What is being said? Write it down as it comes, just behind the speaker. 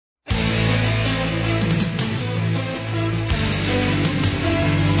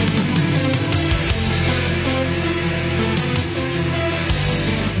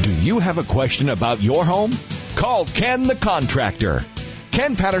have a question about your home? Call Ken the Contractor.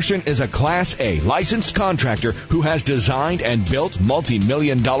 Ken Patterson is a Class A licensed contractor who has designed and built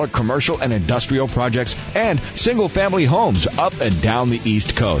multi-million-dollar commercial and industrial projects and single-family homes up and down the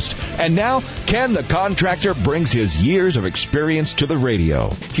East Coast. And now, Ken the Contractor brings his years of experience to the radio.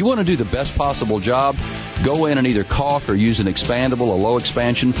 If you want to do the best possible job, go in and either caulk or use an expandable or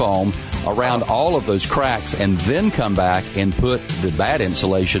low-expansion foam around all of those cracks and then come back and put the bat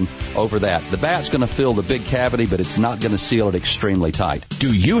insulation over that. The bat's going to fill the big cavity, but it's not going to seal it extremely tight.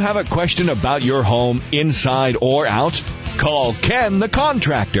 Do you have a question about your home, inside or out? Call Ken the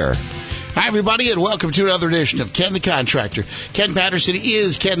Contractor. Hi, everybody, and welcome to another edition of Ken the Contractor. Ken Patterson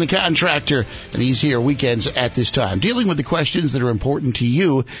is Ken the Contractor, and he's here weekends at this time, dealing with the questions that are important to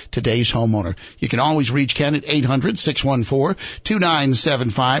you, today's homeowner. You can always reach Ken at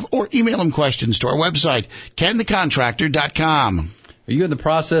 800-614-2975 or email him questions to our website, kenthecontractor.com. Are you in the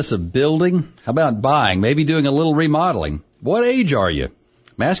process of building? How about buying? Maybe doing a little remodeling? What age are you?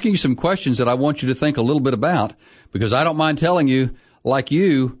 I'm asking you some questions that I want you to think a little bit about, because I don't mind telling you, like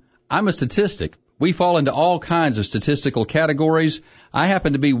you, I'm a statistic. We fall into all kinds of statistical categories. I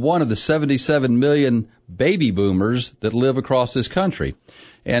happen to be one of the 77 million baby boomers that live across this country.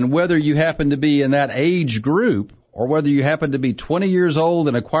 And whether you happen to be in that age group or whether you happen to be 20 years old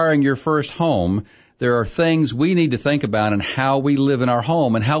and acquiring your first home, there are things we need to think about in how we live in our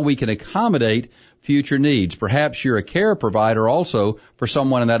home and how we can accommodate future needs. Perhaps you're a care provider also for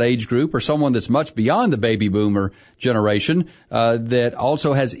someone in that age group or someone that's much beyond the baby boomer generation that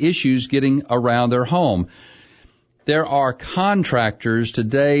also has issues getting around their home. There are contractors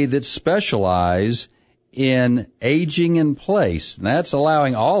today that specialize in aging in place. And that's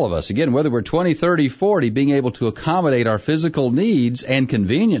allowing all of us, again, whether we're 20, 30, 40, being able to accommodate our physical needs and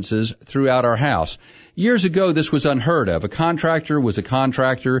conveniences throughout our house. Years ago, this was unheard of. A contractor was a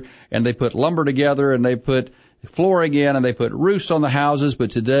contractor, and they put lumber together, and they put flooring in, and they put roofs on the houses.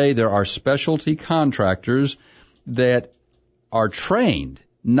 But today, there are specialty contractors that are trained,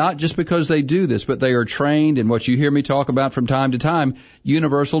 not just because they do this, but they are trained in what you hear me talk about from time to time,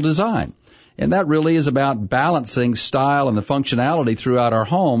 universal design. And that really is about balancing style and the functionality throughout our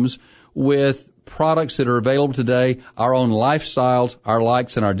homes with products that are available today, our own lifestyles, our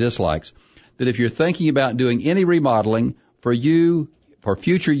likes and our dislikes. That if you're thinking about doing any remodeling for you, for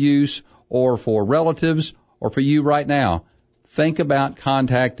future use, or for relatives, or for you right now, think about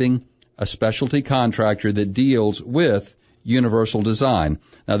contacting a specialty contractor that deals with universal design.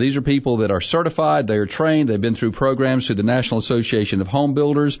 Now, these are people that are certified, they are trained, they've been through programs through the National Association of Home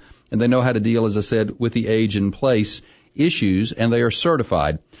Builders, and they know how to deal, as I said, with the age in place issues, and they are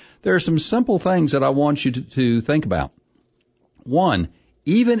certified. There are some simple things that I want you to think about. One,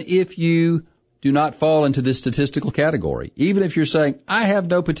 even if you do not fall into this statistical category, even if you're saying, I have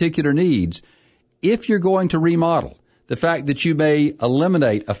no particular needs, if you're going to remodel, the fact that you may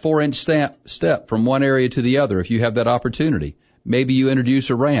eliminate a 4-inch step from one area to the other if you have that opportunity. Maybe you introduce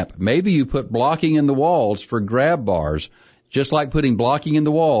a ramp. Maybe you put blocking in the walls for grab bars, just like putting blocking in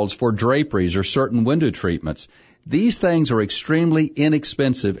the walls for draperies or certain window treatments. These things are extremely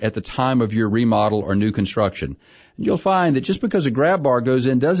inexpensive at the time of your remodel or new construction. And you'll find that just because a grab bar goes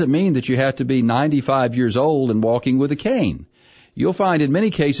in doesn't mean that you have to be 95 years old and walking with a cane. You'll find in many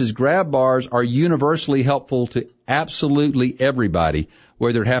cases grab bars are universally helpful to absolutely everybody,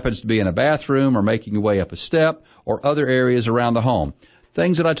 whether it happens to be in a bathroom or making your way up a step or other areas around the home.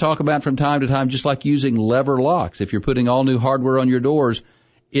 Things that I talk about from time to time, just like using lever locks. If you're putting all new hardware on your doors,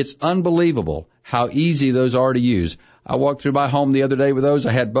 it's unbelievable how easy those are to use. I walked through my home the other day with those.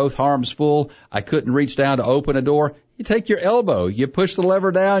 I had both arms full. I couldn't reach down to open a door. You take your elbow, you push the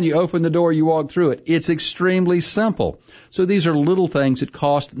lever down, you open the door, you walk through it. It's extremely simple. So these are little things that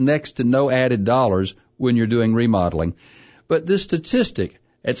cost next to no added dollars when you're doing remodeling. But this statistic,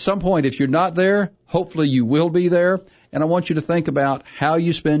 at some point, if you're not there, hopefully you will be there. And I want you to think about how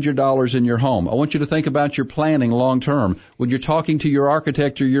you spend your dollars in your home. I want you to think about your planning long term. When you're talking to your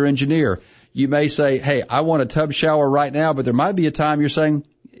architect or your engineer, you may say, hey, I want a tub shower right now, but there might be a time you're saying,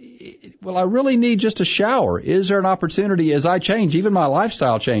 well, I really need just a shower. Is there an opportunity as I change, even my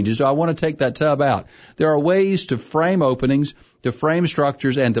lifestyle changes, do I want to take that tub out? There are ways to frame openings, to frame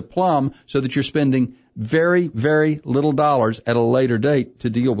structures, and to plumb so that you're spending very, very little dollars at a later date to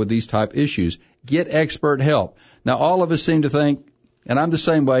deal with these type issues. Get expert help. Now, all of us seem to think, and I'm the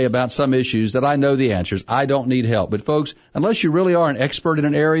same way about some issues, that I know the answers. I don't need help. But, folks, unless you really are an expert in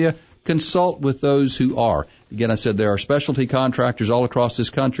an area, consult with those who are. Again, I said there are specialty contractors all across this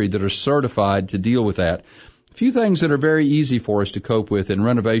country that are certified to deal with that. A few things that are very easy for us to cope with in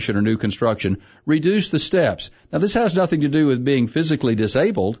renovation or new construction. Reduce the steps. Now, this has nothing to do with being physically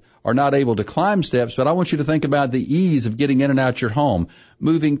disabled are not able to climb steps, but I want you to think about the ease of getting in and out your home,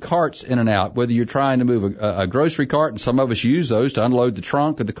 moving carts in and out, whether you're trying to move a grocery cart, and some of us use those to unload the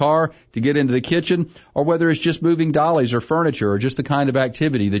trunk of the car to get into the kitchen, or whether it's just moving dollies or furniture or just the kind of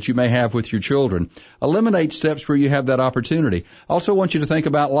activity that you may have with your children. Eliminate steps where you have that opportunity. I also want you to think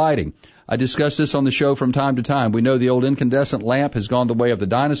about lighting. I discuss this on the show from time to time. We know the old incandescent lamp has gone the way of the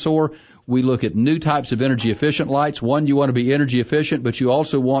dinosaur. We look at new types of energy efficient lights. One, you want to be energy efficient, but you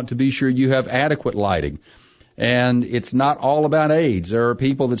also want to be sure you have adequate lighting. And it's not all about age. There are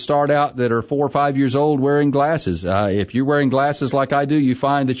people that start out that are 4 or 5 years old wearing glasses. If you're wearing glasses like I do, you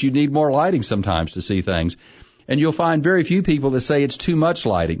find that you need more lighting sometimes to see things. And you'll find very few people that say it's too much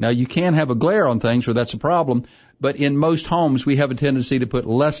lighting. Now, you can have a glare on things where that's a problem, but in most homes, we have a tendency to put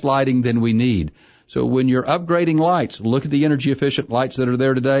less lighting than we need. So when you're upgrading lights, look at the energy efficient lights that are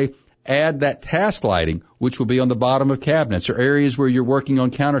there today. Add that task lighting, which will be on the bottom of cabinets or areas where you're working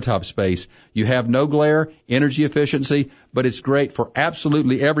on countertop space. You have no glare, energy efficiency, but it's great for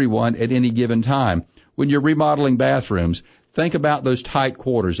absolutely everyone at any given time. When you're remodeling bathrooms, think about those tight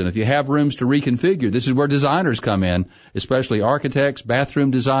quarters. And if you have rooms to reconfigure, this is where designers come in, especially architects, bathroom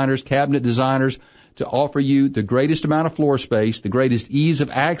designers, cabinet designers, to offer you the greatest amount of floor space, the greatest ease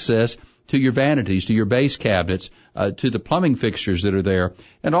of access to your vanities, to your base cabinets, to the plumbing fixtures that are there.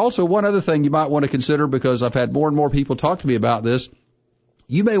 And also one other thing you might want to consider, because I've had more and more people talk to me about this,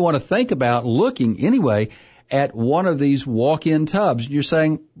 you may want to think about looking anyway at one of these walk-in tubs. You're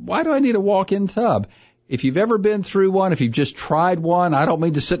saying, why do I need a walk-in tub? If you've ever been through one, if you've just tried one, I don't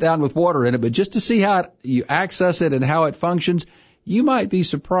mean to sit down with water in it, but just to see how you access it and how it functions, you might be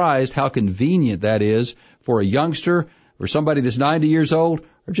surprised how convenient that is for a youngster or somebody that's 90 years old,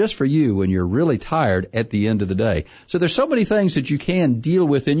 or just for you when you're really tired at the end of the day. So there's so many things that you can deal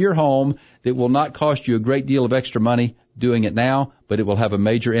with in your home that will not cost you a great deal of extra money doing it now, but it will have a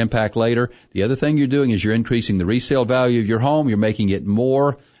major impact later. The other thing you're doing is you're increasing the resale value of your home. You're making it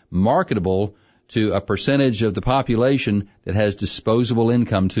more marketable to a percentage of the population that has disposable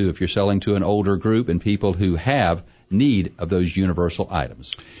income too, if you're selling to an older group and people who have need of those universal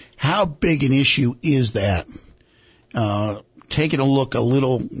items. How big an issue is that? Taking a look a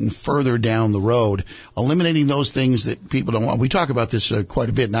little further down the road, eliminating those things that people don't want. We talk about this quite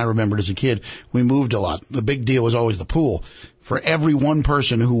a bit, and I remember as a kid, we moved a lot. The big deal was always the pool. For every one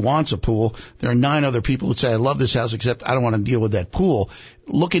person who wants a pool, there are 9 other people who say, I love this house, except I don't want to deal with that pool.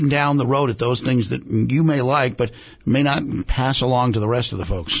 Looking down the road at those things that you may like, but may not pass along to the rest of the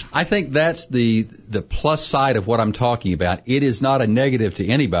folks. I think that's the plus side of what I'm talking about. It is not a negative to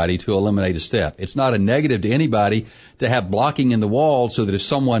anybody to eliminate a step. It's not a negative to anybody to have blocking in the wall so that if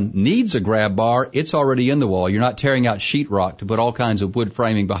someone needs a grab bar, it's already in the wall. You're not tearing out sheetrock to put all kinds of wood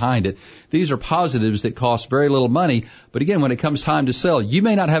framing behind it. These are positives that cost very little money. But again, when it comes time to sell, you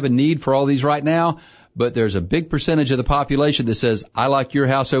may not have a need for all these right now, but there's a big percentage of the population that says, I like your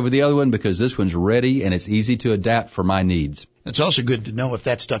house over the other one because this one's ready and it's easy to adapt for my needs. It's also good to know if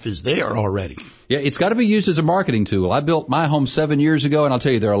that stuff is there already. Yeah, it's got to be used as a marketing tool. I built my home 7 years ago, and I'll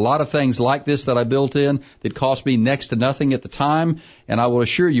tell you, there are a lot of things like this that I built in that cost me next to nothing at the time, and I will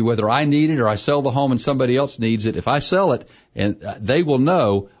assure you, whether I need it or I sell the home and somebody else needs it, if I sell it, and they will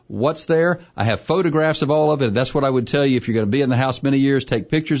know what's there. I have photographs of all of it. That's what I would tell you. If you're going to be in the house many years, take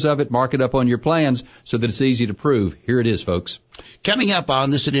pictures of it, mark it up on your plans so that it's easy to prove. Here it is, folks. Coming up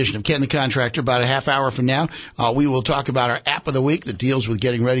on this edition of Ken the Contractor, about a half hour from now, we will talk about our app of the week that deals with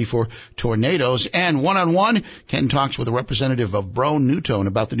getting ready for tornadoes. And one-on-one, Ken talks with a representative of Broan Newtone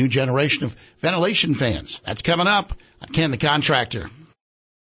about the new generation of ventilation fans. That's coming up on Ken the Contractor.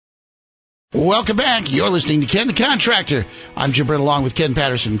 Welcome back. You're listening to Ken the Contractor. I'm Jim Britt along with Ken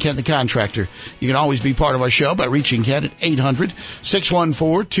Patterson, Ken the Contractor. You can always be part of our show by reaching Ken at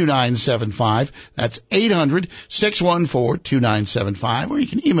 800-614-2975. That's 800-614-2975. Or you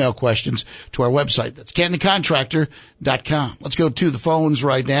can email questions to our website. That's kenthecontractor.com. Let's go to the phones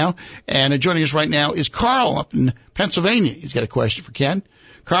right now. And joining us right now is Carl up in Pennsylvania. He's got a question for Ken.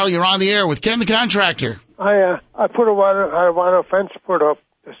 Carl, you're on the air with Ken the Contractor. I put a vinyl fence put up.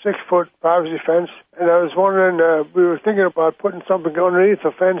 A 6-foot privacy fence, and I was wondering, we were thinking about putting something underneath the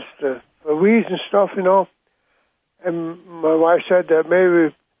fence for weeds and stuff, you know, and my wife said that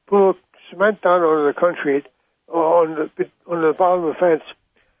maybe put cement down on the concrete, on the bottom of the fence,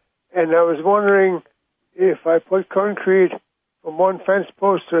 and I was wondering if I put concrete from one fence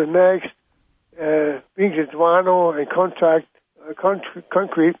post to the next, being it's vinyl and concrete,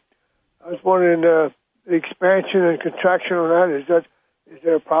 I was wondering the expansion and contraction on that, is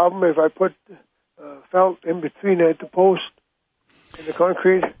there a problem if I put felt in between the post and the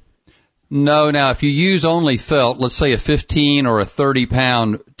concrete? No, now if you use only felt, let's say a 15 or a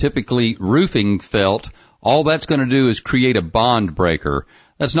 30-pound typically roofing felt, all that's going to do is create a bond breaker.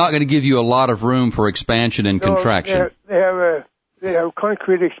 That's not going to give you a lot of room for expansion and contraction. They have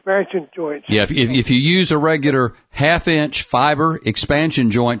concrete expansion joints. Yeah, if you use a regular half-inch fiber expansion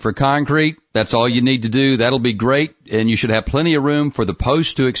joint for concrete, that's all you need to do. That'll be great, and you should have plenty of room for the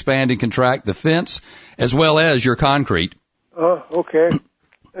post to expand and contract the fence as well as your concrete. Oh, okay.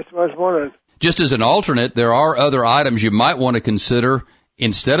 That's what I was wondering. Just as an alternate, there are other items you might want to consider.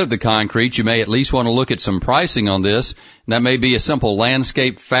 Instead of the concrete, you may at least want to look at some pricing on this. And that may be a simple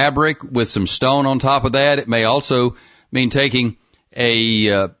landscape fabric with some stone on top of that. It may also mean taking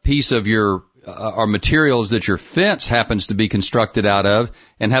a piece of your or materials that your fence happens to be constructed out of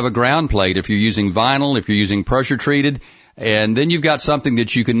and have a ground plate if you're using vinyl, if you're using pressure treated, and then you've got something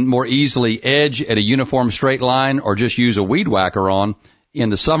that you can more easily edge at a uniform straight line or just use a weed whacker on in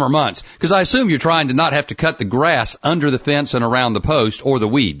the summer months. Because I assume you're trying to not have to cut the grass under the fence and around the post or the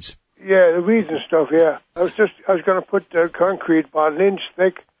weeds. Yeah, the weeds and stuff, yeah. I was going to put concrete about an inch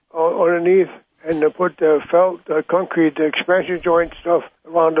thick underneath and put felt concrete expansion joint stuff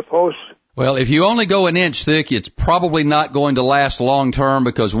around the posts. Well, if you only go an inch thick, it's probably not going to last long term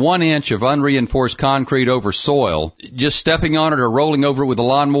because 1 inch of unreinforced concrete over soil, just stepping on it or rolling over it with a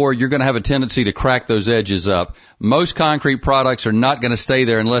lawnmower, you're going to have a tendency to crack those edges up. Most concrete products are not going to stay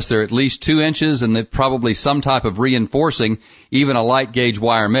there unless they're at least 2 inches and they're probably some type of reinforcing, even a light gauge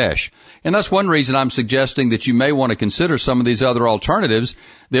wire mesh. And that's one reason I'm suggesting that you may want to consider some of these other alternatives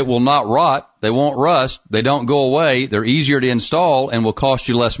that will not rot, they won't rust, they don't go away, they're easier to install, and will cost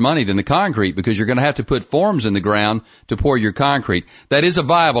you less money than the concrete because you're going to have to put forms in the ground to pour your concrete. That is a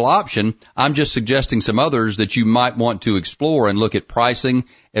viable option. I'm just suggesting some others that you might want to explore and look at pricing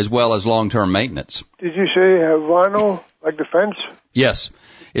as well as long-term maintenance. Did you say vinyl, like the fence? Yes.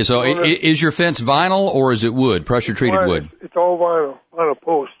 So is your fence vinyl or is it wood, pressure-treated wood? It's all vinyl on a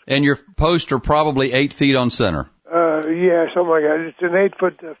post. And your posts are probably 8 feet on center. Yeah, something like that. It's an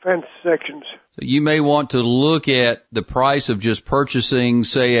 8-foot fence sections. So you may want to look at the price of just purchasing,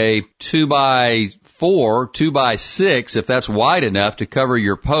 say, a 2x4, 2x6, if that's wide enough to cover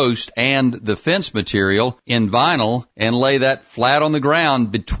your post and the fence material in vinyl and lay that flat on the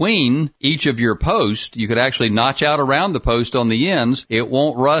ground between each of your posts. You could actually notch out around the post on the ends. It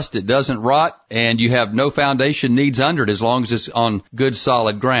won't rust, it doesn't rot, and you have no foundation needs under it as long as it's on good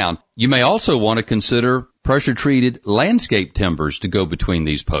solid ground. You may also want to consider pressure-treated landscape timbers to go between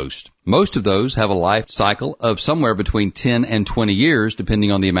these posts. Most of those have a life cycle of somewhere between 10 and 20 years,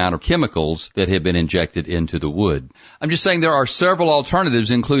 depending on the amount of chemicals that have been injected into the wood. I'm just saying there are several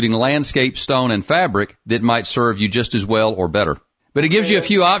alternatives, including landscape, stone, and fabric, that might serve you just as well or better. But it gives you a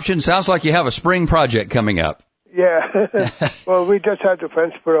few options. Sounds like you have a spring project coming up. Yeah. Well, we just had the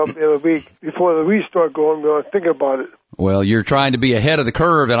fence put up the other week. Before the weeds start going, we were thinking about it. Well, you're trying to be ahead of the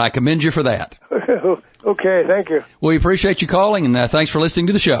curve, and I commend you for that. Okay, thank you. We appreciate you calling, and thanks for listening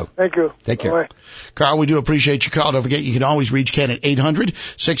to the show. Thank you. Take care. Bye. Carl, we do appreciate your call. Don't forget, you can always reach Ken at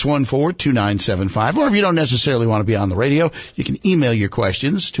 800-614-2975. Or if you don't necessarily want to be on the radio, you can email your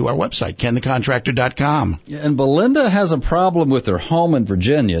questions to our website, kenthecontractor.com. And Belinda has a problem with her home in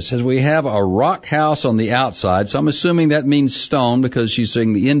Virginia. Says we have a rock house on the outside, so I'm assuming that means stone because she's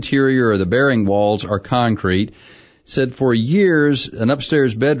saying the interior or the bearing walls are concrete. Said for years, an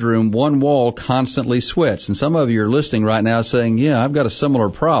upstairs bedroom, one wall constantly sweats. And some of you are listening right now saying, yeah, I've got a similar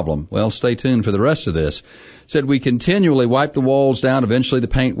problem. Well, stay tuned for the rest of this. Said we continually wipe the walls down. Eventually the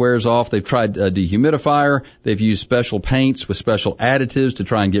paint wears off. They've tried a dehumidifier. They've used special paints with special additives to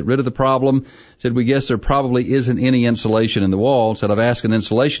try and get rid of the problem. Said we guess there probably isn't any insulation in the wall. Said I've asked an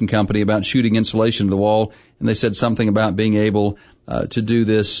insulation company about shooting insulation to the wall, and they said something about being able to do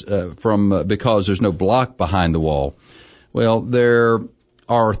this because there's no block behind the wall. Well, there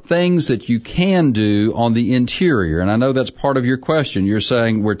are things that you can do on the interior, and I know that's part of your question. You're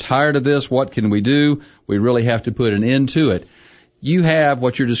saying, we're tired of this, what can we do? We really have to put an end to it. You have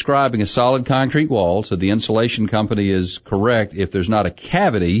what you're describing as solid concrete walls, so the insulation company is correct. If there's not a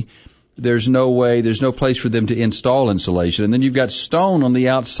cavity, there's no place for them to install insulation. And then you've got stone on the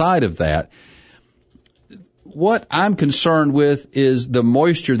outside of that. What I'm concerned with is the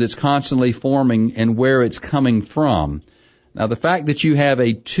moisture that's constantly forming and where it's coming from. Now, the fact that you have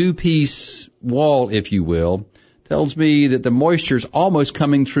a two-piece wall, if you will, tells me that the moisture is almost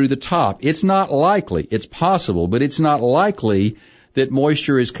coming through the top. It's not likely. It's possible, but it's not likely that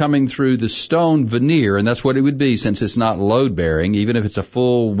moisture is coming through the stone veneer, and that's what it would be since it's not load-bearing. Even if it's a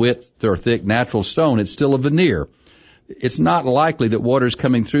full width or thick natural stone, it's still a veneer. It's not likely that water is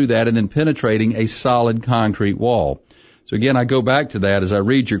coming through that and then penetrating a solid concrete wall. So again, I go back to that. As I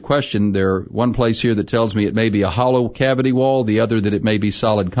read your question, there's one place here that tells me it may be a hollow cavity wall, the other that it may be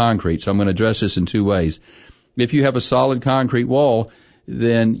solid concrete. So I'm going to address this in two ways. If you have a solid concrete wall,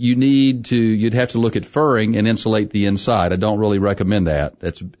 then you'd have to look at furring and insulate the inside. I don't really recommend that.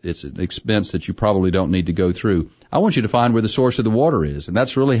 It's an expense that you probably don't need to go through. I want you to find where the source of the water is, and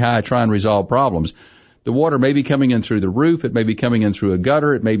that's really how I try and resolve problems. The water may be coming in through the roof, it may be coming in through a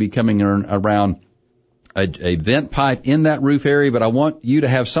gutter, it may be coming in around a vent pipe in that roof area, but I want you to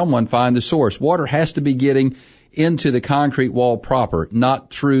have someone find the source. Water has to be getting into the concrete wall proper,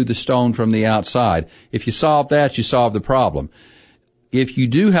 not through the stone from the outside. If you solve that, you solve the problem. If you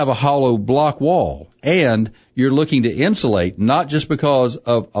do have a hollow block wall and you're looking to insulate, not just because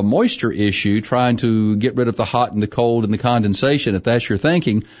of a moisture issue, trying to get rid of the hot and the cold and the condensation, if that's your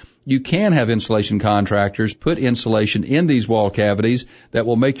thinking, you can have insulation contractors put insulation in these wall cavities that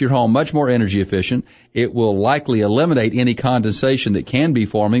will make your home much more energy efficient. It will likely eliminate any condensation that can be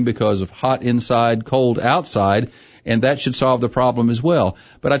forming because of hot inside, cold outside, and that should solve the problem as well.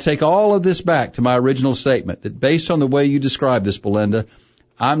 But I take all of this back to my original statement that based on the way you described this, Belinda,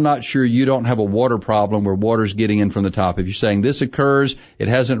 I'm not sure you don't have a water problem where water's getting in from the top. If you're saying this occurs, it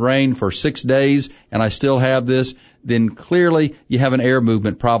hasn't rained for 6 days, and I still have this, then clearly you have an air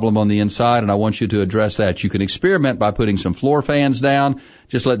movement problem on the inside, and I want you to address that. You can experiment by putting some floor fans down.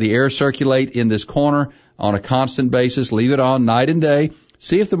 Just let the air circulate in this corner on a constant basis. Leave it on night and day.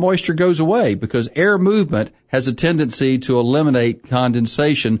 See if the moisture goes away, because air movement has a tendency to eliminate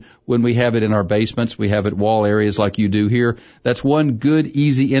condensation when we have it in our basements. We have it wall areas like you do here. That's one good,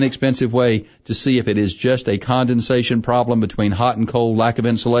 easy, inexpensive way to see if it is just a condensation problem between hot and cold, lack of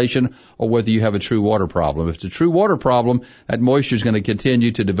insulation, or whether you have a true water problem. If it's a true water problem, that moisture is going to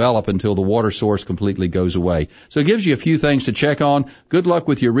continue to develop until the water source completely goes away. So it gives you a few things to check on. Good luck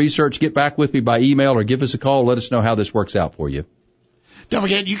with your research. Get back with me by email or give us a call. Let us know how this works out for you. Don't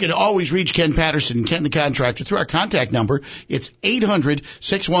forget, you can always reach Ken Patterson, Ken the Contractor, through our contact number. It's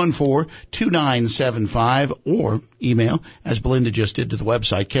 800-614-2975, or email, as Belinda just did, to the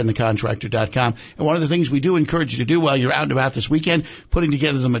website, kenthecontractor.com. And one of the things we do encourage you to do while you're out and about this weekend, putting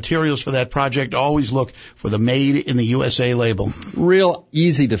together the materials for that project, always look for the Made in the USA label. Real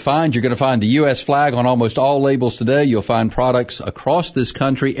easy to find. You're going to find the U.S. flag on almost all labels today. You'll find products across this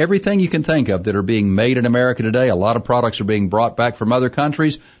country, everything you can think of that are being made in America today. A lot of products are being brought back from other countries.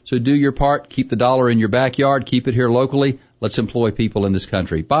 So do your part. Keep the dollar in your backyard. Keep it here locally. Let's employ people in this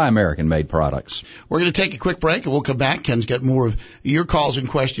country. Buy American-made products. We're going to take a quick break, and we'll come back. Ken's got more of your calls and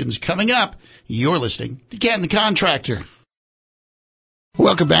questions coming up. You're listening to Ken the Contractor.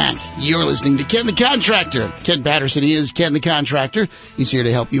 Welcome back. You're listening to Ken the Contractor. Ken Patterson is Ken the Contractor. He's here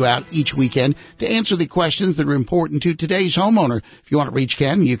to help you out each weekend to answer the questions that are important to today's homeowner. If you want to reach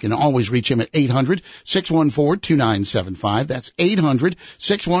Ken, you can always reach him at 800-614-2975. That's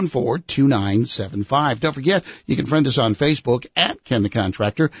 800-614-2975. Don't forget, you can friend us on Facebook at Ken the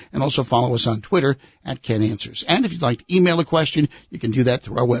Contractor, and also follow us on Twitter at Ken Answers. And if you'd like to email a question, you can do that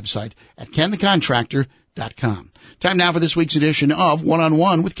through our website at kenthecontractor.com. Time now for this week's edition of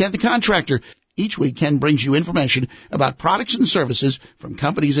One-on-One with Ken the Contractor. Each week, Ken brings you information about products and services from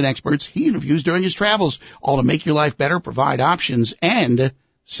companies and experts he interviews during his travels, all to make your life better, provide options, and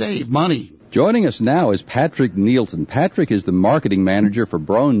save money. Joining us now is Patrick Nielsen. Patrick is the marketing manager for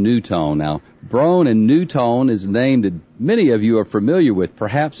Broan-NuTone. Now, Broan and NuTone is a name that many of you are familiar with,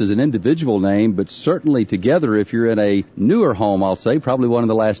 perhaps as an individual name, but certainly together if you're in a newer home, I'll say, probably one of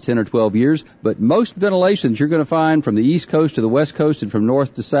the last 10 or 12 years. But most ventilations you're going to find from the East Coast to the West Coast and from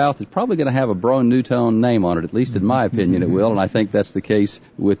north to south is probably going to have a Broan-NuTone name on it, at least in my opinion it will, and I think that's the case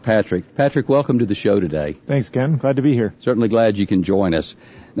with Patrick. Patrick, welcome to the show today. Thanks, Ken. Glad to be here. Certainly glad you can join us.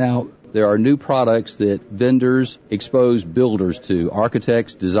 Now, there are new products that vendors expose builders to,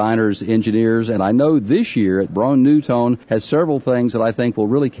 architects, designers, engineers, and I know this year at Broan-NuTone has several things that I think will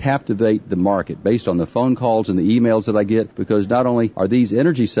really captivate the market based on the phone calls and the emails that I get, because not only are these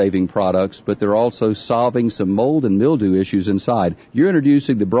energy-saving products, but they're also solving some mold and mildew issues inside. You're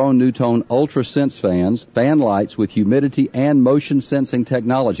introducing the Broan-NuTone Ultra Sense fans, fan lights with humidity and motion sensing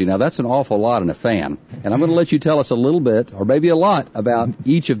technology. Now, that's an awful lot in a fan, and I'm going to let you tell us a little bit, or maybe a lot, about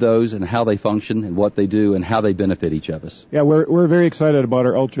each of those and how they function and what they do and how they benefit each of us. Yeah, we're very excited about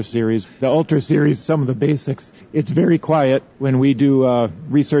our Ultra Series. The Ultra Series, some of the basics, it's very quiet. When we do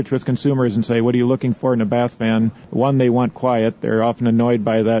research with consumers and say, what are you looking for in a bath fan? One, they want quiet. They're often annoyed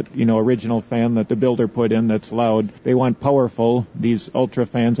by that, original fan that the builder put in that's loud. They want powerful. These Ultra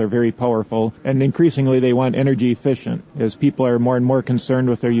fans are very powerful. And increasingly, they want energy efficient. As people are more and more concerned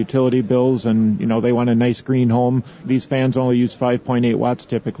with their utility bills and, they want a nice green home, these fans only use 5.8 watts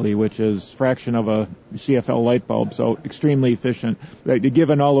typically, which which is a fraction of a CFL light bulb, so extremely efficient.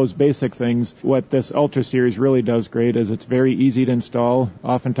 Given all those basic things, what this Ultra Series really does great is it's very easy to install.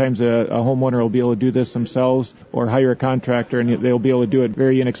 Oftentimes a homeowner will be able to do this themselves or hire a contractor, and they'll be able to do it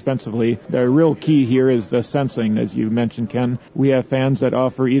very inexpensively. The real key here is the sensing, as you mentioned, Ken. We have fans that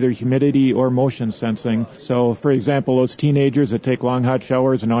offer either humidity or motion sensing. So, for example, those teenagers that take long hot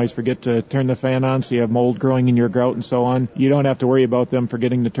showers and always forget to turn the fan on, so you have mold growing in your grout and so on, you don't have to worry about them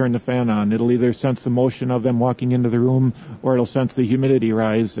forgetting to turn the fan on. It'll either sense the motion of them walking into the room, or it'll sense the humidity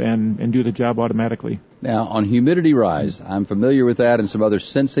rise and do the job automatically. Now, on humidity rise, I'm familiar with that and some other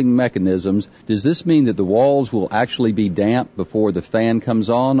sensing mechanisms. Does this mean that the walls will actually be damp before the fan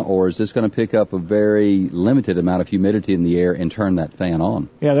comes on, or is this going to pick up a very limited amount of humidity in the air and turn that fan on?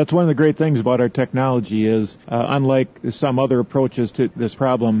 Yeah, that's one of the great things about our technology is, unlike some other approaches to this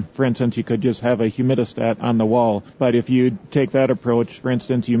problem, for instance, you could just have a humidistat on the wall. But if you take that approach, for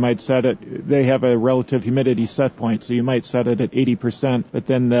instance, you might set it, they have a relative humidity set point, so you might set it at 80%, but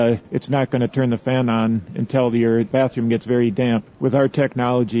then it's not going to turn the fan on until your bathroom gets very damp. With our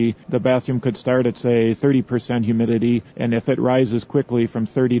technology, the bathroom could start at, say, 30% humidity, and if it rises quickly from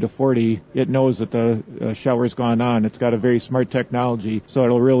 30 to 40, it knows that the shower's gone on. It's got a very smart technology, so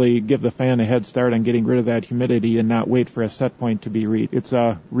it'll really give the fan a head start on getting rid of that humidity and not wait for a set point to be reached.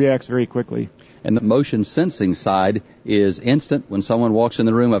 It reacts very quickly. And the motion sensing side is instant. When someone walks in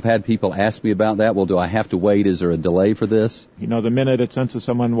the room, I've had people ask me about that. Well, do I have to wait? Is there a delay for this? The minute it senses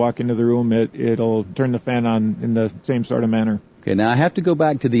someone walk into the room, it'll turn the fan on in the same sort of manner. Okay, now I have to go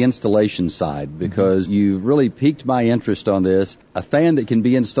back to the installation side because you've really piqued my interest on this. A fan that can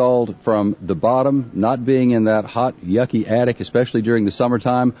be installed from the bottom, not being in that hot, yucky attic, especially during the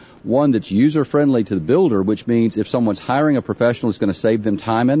summertime. One that's user-friendly to the builder, which means if someone's hiring a professional, it's going to save them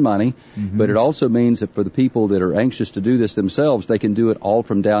time and money. Mm-hmm. But it also means that for the people that are anxious to do this themselves, they can do it all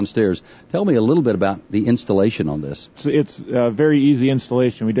from downstairs. Tell me a little bit about the installation on this. It's a very easy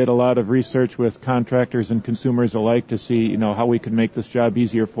installation. We did a lot of research with contractors and consumers alike to see, how we could make this job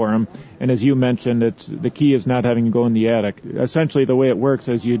easier for them. And as you mentioned, the key is not having to go in the attic. Essentially, the way it works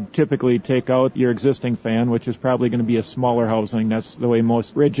is you typically take out your existing fan, which is probably going to be a smaller housing. That's the way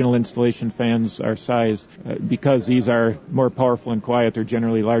most original installation fans are sized. Because these are more powerful and quiet, they're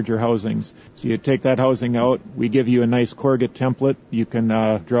generally larger housings. So you take that housing out. We give you a nice corrugate template. You can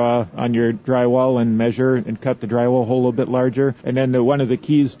draw on your drywall and measure and cut the drywall hole a little bit larger. And then one of the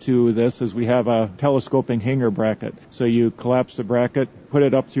keys to this is we have a telescoping hanger bracket. So you collapse the bracket, put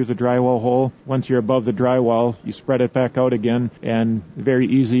it up through the drywall hole. Once you're above the drywall, you spread it back out again, and very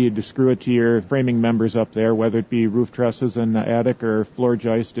easy to screw it to your framing members up there, whether it be roof trusses in the attic or floor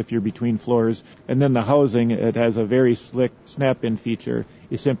joist if you're between floors. And then the housing, it has a very slick snap-in feature.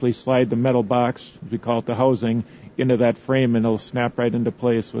 You simply slide the metal box, we call it the housing, into that frame, and it'll snap right into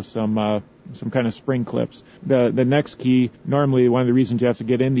place with some kind of spring clips. The next key, normally one of the reasons you have to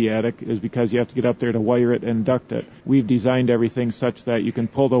get in the attic is because you have to get up there to wire it and duct it. We've designed everything such that you can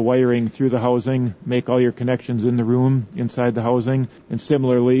pull the wiring through the housing, make all your connections in the room inside the housing, and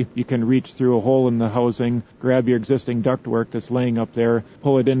similarly, you can reach through a hole in the housing, grab your existing ductwork that's laying up there,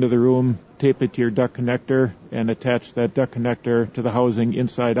 pull it into the room, tape it to your duct connector, and attach that duct connector to the housing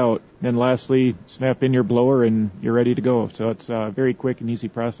inside out. And lastly, snap in your blower and you're ready to go. So it's a very quick and easy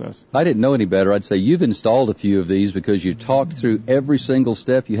process. I didn't know any better. I'd say you've installed a few of these because you talked through every single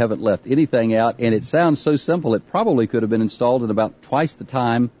step. You haven't left anything out, and it sounds so simple. It probably could have been installed in about twice the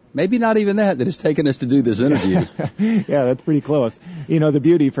time. Maybe not even that has taken us to do this interview. Yeah, that's pretty close. The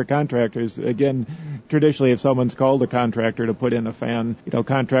beauty for contractors, again, traditionally if someone's called a contractor to put in a fan,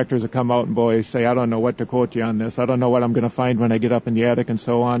 contractors will come out and say, I don't know what to quote you on this. I don't know what I'm going to find when I get up in the attic and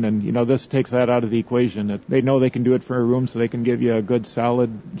so on. And, this takes that out of the equation. They know they can do it for a room, so they can give you a good,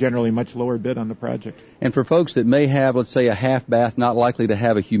 solid, generally much lower bid on the project. And for folks that may have, let's say, a half bath, not likely to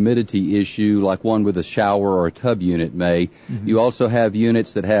have a humidity issue like one with a shower or a tub unit may, mm-hmm. You also have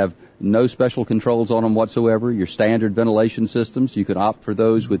units that have no special controls on them whatsoever, your standard ventilation systems. You could opt for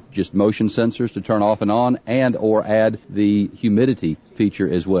those with just motion sensors to turn off and on, and or add the humidity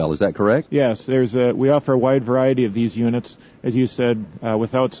feature as well. Is that correct? Yes, we offer a wide variety of these units. As you said,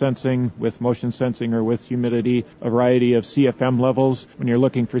 without sensing, with motion sensing, or with humidity, a variety of CFM levels. When you're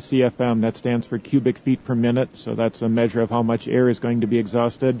looking for CFM, that stands for cubic feet per minute, so that's a measure of how much air is going to be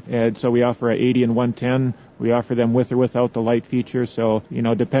exhausted. And so we offer a 80 and 110, We offer them with or without the light feature. So,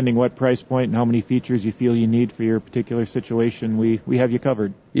 depending what price point and how many features you feel you need for your particular situation, we have you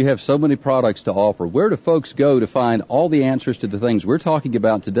covered. You have so many products to offer. Where do folks go to find all the answers to the things we're talking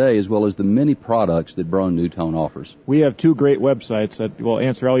about today, as well as the many products that Broan-NuTone offers? We have 2 great websites that will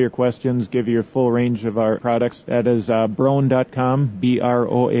answer all your questions, give you a full range of our products. That is Broan.com,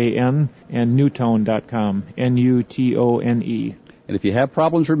 BROAN, and Nutone.com, NUTONE. And if you have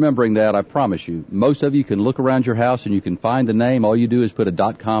problems remembering that, I promise you, most of you can look around your house and you can find the name. All you do is put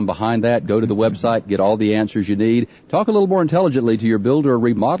a .com behind that, go to the website, get all the answers you need. Talk a little more intelligently to your builder or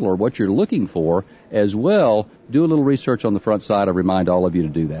remodeler what you're looking for as well. Do a little research on the front side. I remind all of you to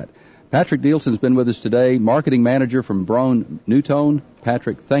do that. Patrick Nielsen's been with us today, marketing manager from Broan-NuTone.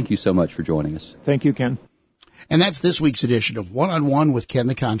 Patrick, thank you so much for joining us. Thank you, Ken. And that's this week's edition of One-on-One with Ken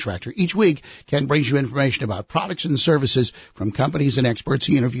the Contractor. Each week, Ken brings you information about products and services from companies and experts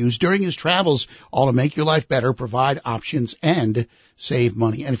he interviews during his travels, all to make your life better, provide options, and save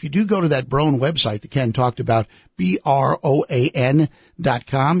money. And if you do go to that Broan website that Ken talked about, BROAN.com,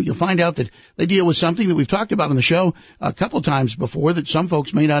 you'll find out that they deal with something that we've talked about on the show a couple times before that some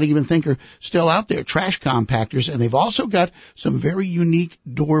folks may not even think are still out there, trash compactors. And they've also got some very unique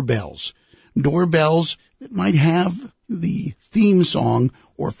doorbells that might have the theme song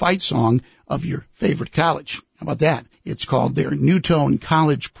or fight song of your favorite college. How about that? It's called their NuTone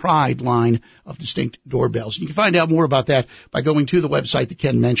College Pride line of distinct doorbells. You can find out more about that by going to the website that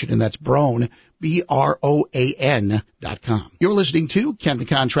Ken mentioned, and that's Broan, BROAN.com. You're listening to Ken the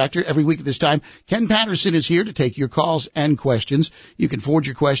Contractor. Every week at this time, Ken Patterson is here to take your calls and questions. You can forward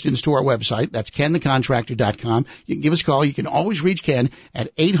your questions to our website. That's KenTheContractor.com. You can give us a call. You can always reach Ken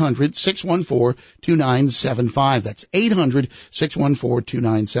at 800-614-2975. That's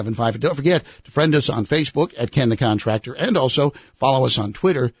 800-614-2975. And don't forget to friend us on Facebook at Ken the Contractor, and also follow us on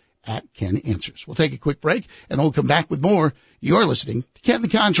Twitter at Ken Answers. We'll take a quick break, and then we'll come back with more. You're listening to Ken the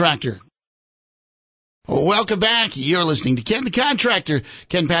Contractor. Welcome back. You're listening to Ken the Contractor.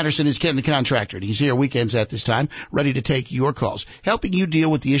 Ken Patterson is Ken the Contractor, and he's here weekends at this time, ready to take your calls, helping you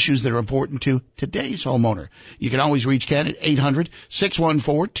deal with the issues that are important to today's homeowner. You can always reach Ken at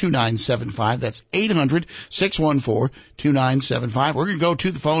 800-614-2975. That's 800-614-2975. We're going to go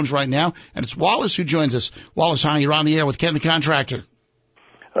to the phones right now, and it's Wallace who joins us. Wallace, hi, you're on the air with Ken the Contractor.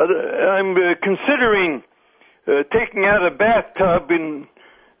 I'm considering taking out a bathtub in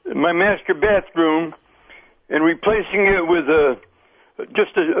my master bathroom and replacing it with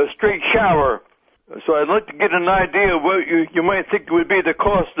just a straight shower. So I'd like to get an idea of what you might think would be the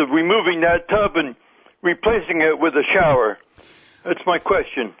cost of removing that tub and replacing it with a shower. That's my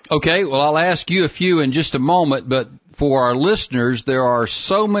question. Okay, well, I'll ask you a few in just a moment, but for our listeners, there are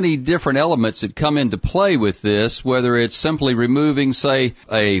so many different elements that come into play with this, whether it's simply removing, say,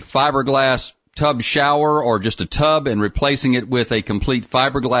 a fiberglass tub shower or just a tub and replacing it with a complete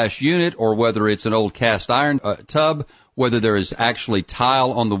fiberglass unit, or whether it's an old cast iron tub, whether there is actually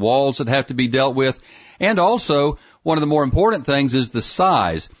tile on the walls that have to be dealt with. And also, one of the more important things is the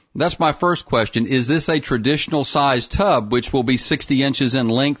size. That's my first question. Is this a traditional size tub, which will be 60 inches in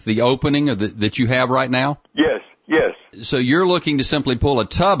length, the opening that you have right now? Yes. So you're looking to simply pull a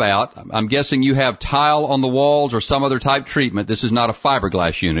tub out. I'm guessing you have tile on the walls or some other type treatment. This is not a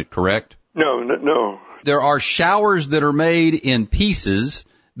fiberglass unit, correct? No. There are showers that are made in pieces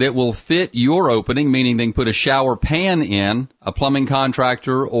that will fit your opening, meaning they can put a shower pan in, a plumbing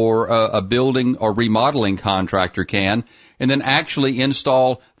contractor or a building or remodeling contractor can, and then actually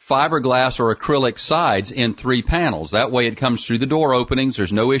install fiberglass or acrylic sides in 3 panels. That way it comes through the door openings.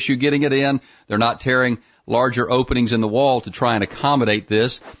 There's no issue getting it in. They're not tearing larger openings in the wall to try and accommodate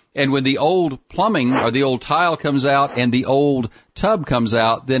this. And when the old plumbing or the old tile comes out and the old tub comes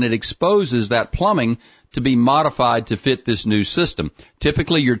out, then it exposes that plumbing to be modified to fit this new system.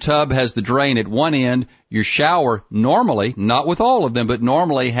 Typically, your tub has the drain at one end. Your shower normally, not with all of them, but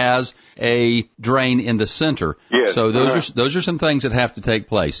normally has a drain in the center. Yes. So those are some things that have to take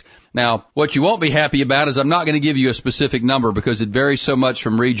place. Now, what you won't be happy about is I'm not going to give you a specific number because it varies so much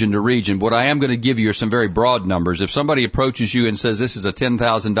from region to region. What I am going to give you are some very broad numbers. If somebody approaches you and says this is a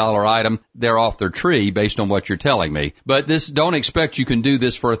 $10,000 item, they're off their tree based on what you're telling me. But don't expect you can do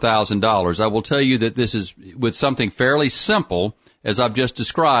this for $1,000. I will tell you that this is with something fairly simple. As I've just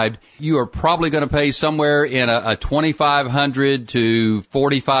described, you are probably going to pay somewhere in a $2,500 to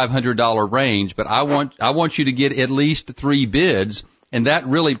 $4,500 range, but I want you to get at least 3 bids, and that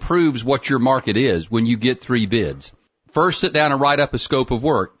really proves what your market is when you get 3 bids. First, sit down and write up a scope of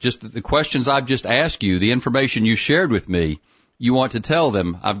work. Just the questions I've just asked you, the information you shared with me, you want to tell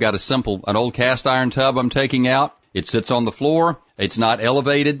them, I've got an old cast iron tub I'm taking out. It sits on the floor. It's not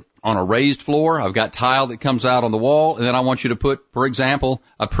elevated. on a raised floor. I've got tile that comes out on the wall, and then I want you to put, for example,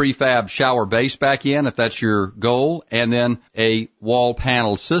 a prefab shower base back in, if that's your goal, and then a wall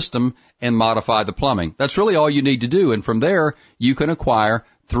panel system and modify the plumbing. That's really all you need to do, and from there, you can acquire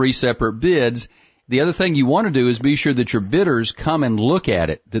 3 separate bids. The other thing you want to do is be sure that your bidders come and look at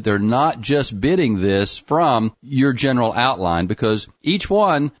it, that they're not just bidding this from your general outline, because each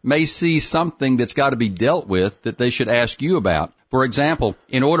one may see something that's got to be dealt with that they should ask you about. For example,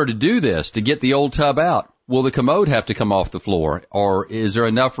 in order to do this, to get the old tub out, will the commode have to come off the floor? Or is there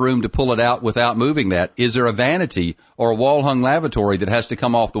enough room to pull it out without moving that? Is there a vanity or a wall-hung lavatory that has to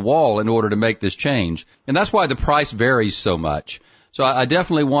come off the wall in order to make this change? And that's why the price varies so much. So I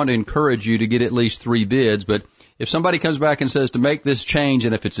definitely want to encourage you to get at least 3 bids, but if somebody comes back and says to make this change,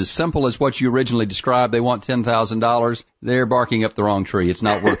 and if it's as simple as what you originally described, they want $10,000, they're barking up the wrong tree. It's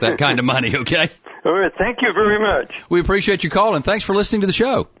not worth that kind of money, okay? All right. Thank you very much. We appreciate you calling. Thanks for listening to the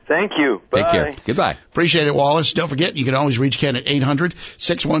show. Thank you. Bye. Take care. Goodbye. Appreciate it, Wallace. Don't forget, you can always reach Ken at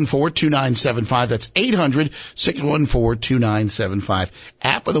 800-614-2975. That's 800-614-2975.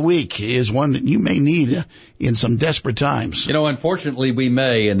 App of the week is one that you may need in some desperate times. You know, unfortunately, we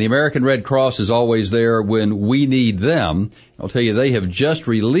may, and the American Red Cross is always there when we need them. I'll tell you, they have just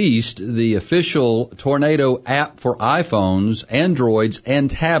released the official tornado app for iPhones, Androids,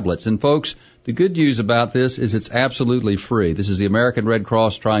 and tablets. And folks, the good news about this is it's absolutely free. This is the American Red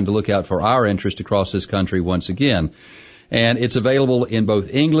Cross trying to look out for our interest across this country once again. And it's available in both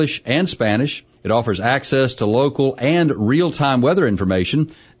English and Spanish. It offers access to local and real-time weather information.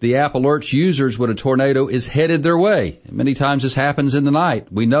 The app alerts users when a tornado is headed their way. Many times this happens in the night.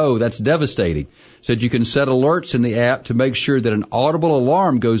 We know that's devastating. Said you can set alerts in the app to make sure that an audible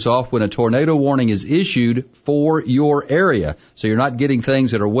alarm goes off when a tornado warning is issued for your area. So you're not getting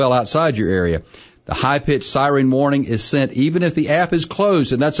things that are well outside your area. The high-pitched siren warning is sent even if the app is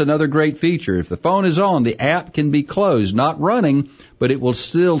closed, and that's another great feature. If the phone is on, the app can be closed, not running, but it will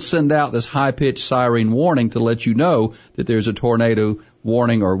still send out this high-pitched siren warning to let you know that there's a tornado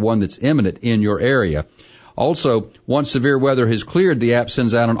warning or one that's imminent in your area. Also, once severe weather has cleared, the app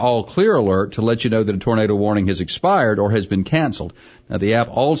sends out an all-clear alert to let you know that a tornado warning has expired or has been canceled. Now, the app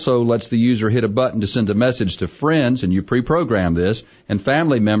also lets the user hit a button to send a message to friends, and you pre-program this, and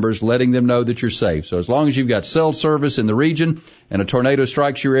family members, letting them know that you're safe. So as long as you've got cell service in the region and a tornado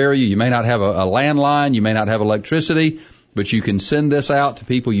strikes your area, you may not have a landline, you may not have electricity, but you can send this out to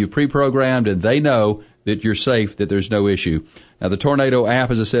people you pre-programmed, and they know that you're safe, that there's no issue. Now, the Tornado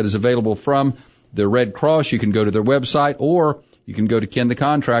app, as I said, is available from the Red Cross. You can go to their website, or you can go to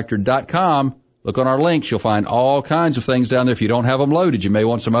kenthecontractor.com. Look on our links. You'll find all kinds of things down there. If you don't have them loaded, you may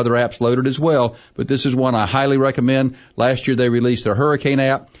want some other apps loaded as well. But this is one I highly recommend. Last year they released their Hurricane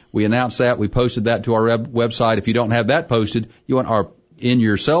app. We announced that. We posted that to our website. If you don't have that posted, you want our in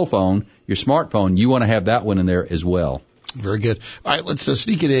your cell phone, your smartphone, you want to have that one in there as well. Very good. All right, let's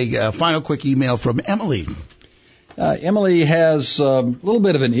sneak in a final quick email from Emily. Emily has a little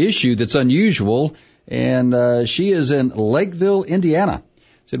bit of an issue that's unusual, and she is in Lakeville, Indiana.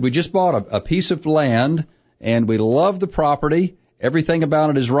 Said, we just bought a piece of land, and we love the property. Everything about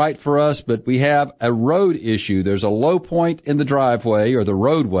it is right for us, but we have a road issue. There's a low point in the driveway or the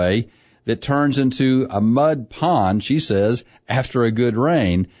roadway that turns into a mud pond, she says, after a good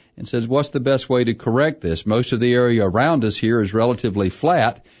rain, and says, what's the best way to correct this? Most of the area around us here is relatively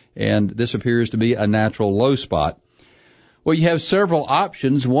flat, and this appears to be a natural low spot. Well, you have several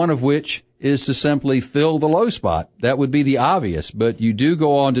options, one of which is to simply fill the low spot. That would be the obvious, but you do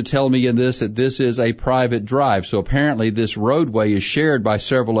go on to tell me in this that this is a private drive. So apparently this roadway is shared by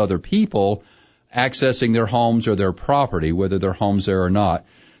several other people accessing their homes or their property, whether their homes there or not.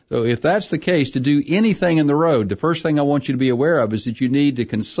 So if that's the case, to do anything in the road, the first thing I want you to be aware of is that you need to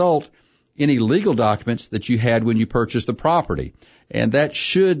consult any legal documents that you had when you purchased the property. And that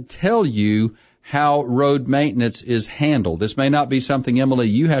should tell you how road maintenance is handled. This may not be something, Emily,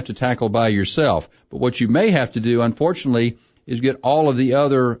 you have to tackle by yourself, but what you may have to do, unfortunately, is get all of the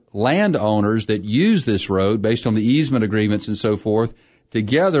other landowners that use this road based on the easement agreements and so forth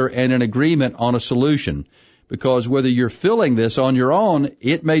together and an agreement on a solution. Because whether you're filling this on your own,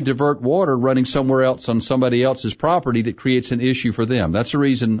 it may divert water running somewhere else on somebody else's property that creates an issue for them. That's the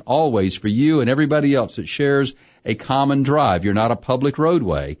reason always for you and everybody else that shares a common drive. You're not a public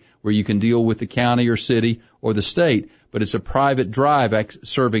roadway where you can deal with the county or city or the state, but it's a private drive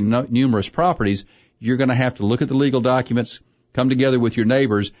serving numerous properties. You're going to have to look at the legal documents, come together with your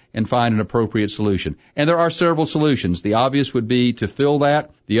neighbors, and find an appropriate solution. And there are several solutions. The obvious would be to fill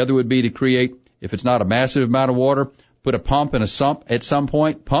that. The other would be to create, if it's not a massive amount of water, put a pump in a sump at some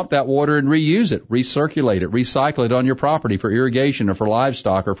point, pump that water and reuse it, recirculate it, recycle it on your property for irrigation or for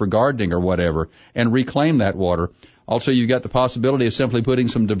livestock or for gardening or whatever, and reclaim that water. Also, you've got the possibility of simply putting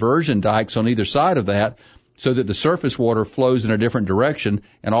some diversion dikes on either side of that so that the surface water flows in a different direction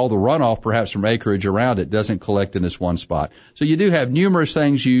and all the runoff, perhaps from acreage around it, doesn't collect in this one spot. So you do have numerous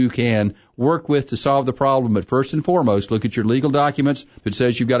things you can work with to solve the problem, but first and foremost, look at your legal documents. If it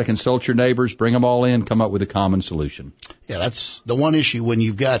says you've got to consult your neighbors, bring them all in, come up with a common solution. Yeah, that's the one issue when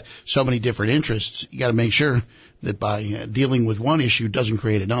you've got so many different interests. You got to make sure that by dealing with one issue doesn't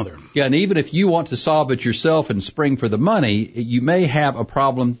create another. Yeah, and even if you want to solve it yourself and spring for the money, you may have a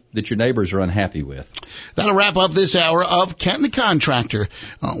problem that your neighbors are unhappy with. That'll wrap up this hour of Ken the Contractor,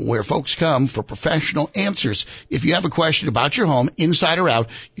 where folks come for professional answers. If you have a question about your home, inside or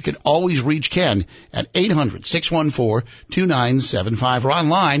out, you can always reach Ken at 800-614-2975 or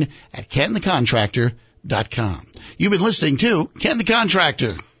online at kenthecontractor.com. You've been listening to Ken the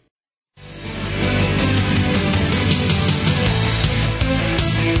Contractor.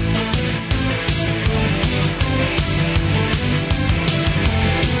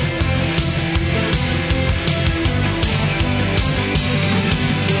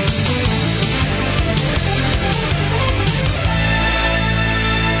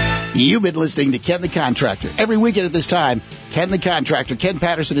 You've been listening to Ken the Contractor. Every weekend at this time, Ken the Contractor, Ken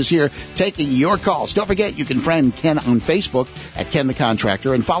Patterson is here taking your calls. Don't forget, you can friend Ken on Facebook at Ken the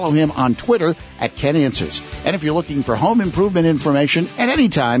Contractor and follow him on Twitter at Ken Answers. And if you're looking for home improvement information at any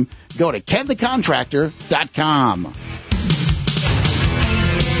time, go to kenthecontractor.com.